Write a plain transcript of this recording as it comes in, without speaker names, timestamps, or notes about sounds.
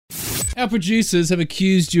Our producers have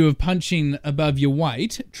accused you of punching above your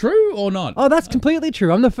weight. True or not? Oh, that's completely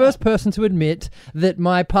true. I'm the first person to admit that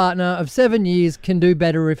my partner of 7 years can do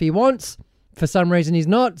better if he wants. For some reason, he's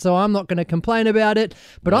not, so I'm not going to complain about it.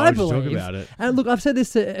 But I believe, talk about it? And look, I've said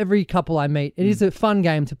this to every couple I meet. It is a fun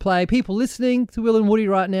game to play. People listening to Will and Woody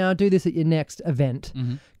right now, do this at your next event.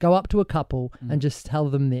 Go up to a couple and just tell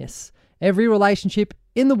them this. Every relationship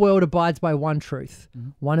in the world abides by one truth.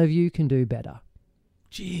 One of you can do better.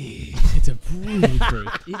 Jeez, it's a brutal truth.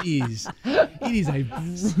 It is. It is a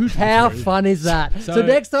brutal How truth. fun is that? So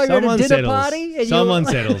next time you're at a dinner settles. party... and Someone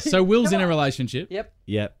settles. So Will's in a relationship.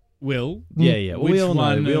 Yep. Will. Yeah. Well, we all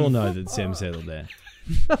one know of- that Sam settled there.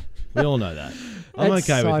 We all know that. I'm That's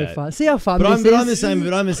okay so with that. fun. See how fun But this is?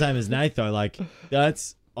 I'm the same as Nath though. Like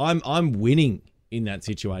I'm winning in that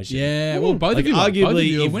situation. Yeah, well, both Like of you are. Both of you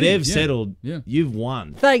arguably, are if winning. they've Yeah. settled, Yeah. you've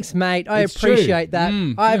won. Thanks, mate. I It's true. appreciate that.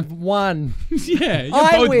 I've won. Yeah, you're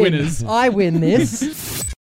I both win. winners. I win this.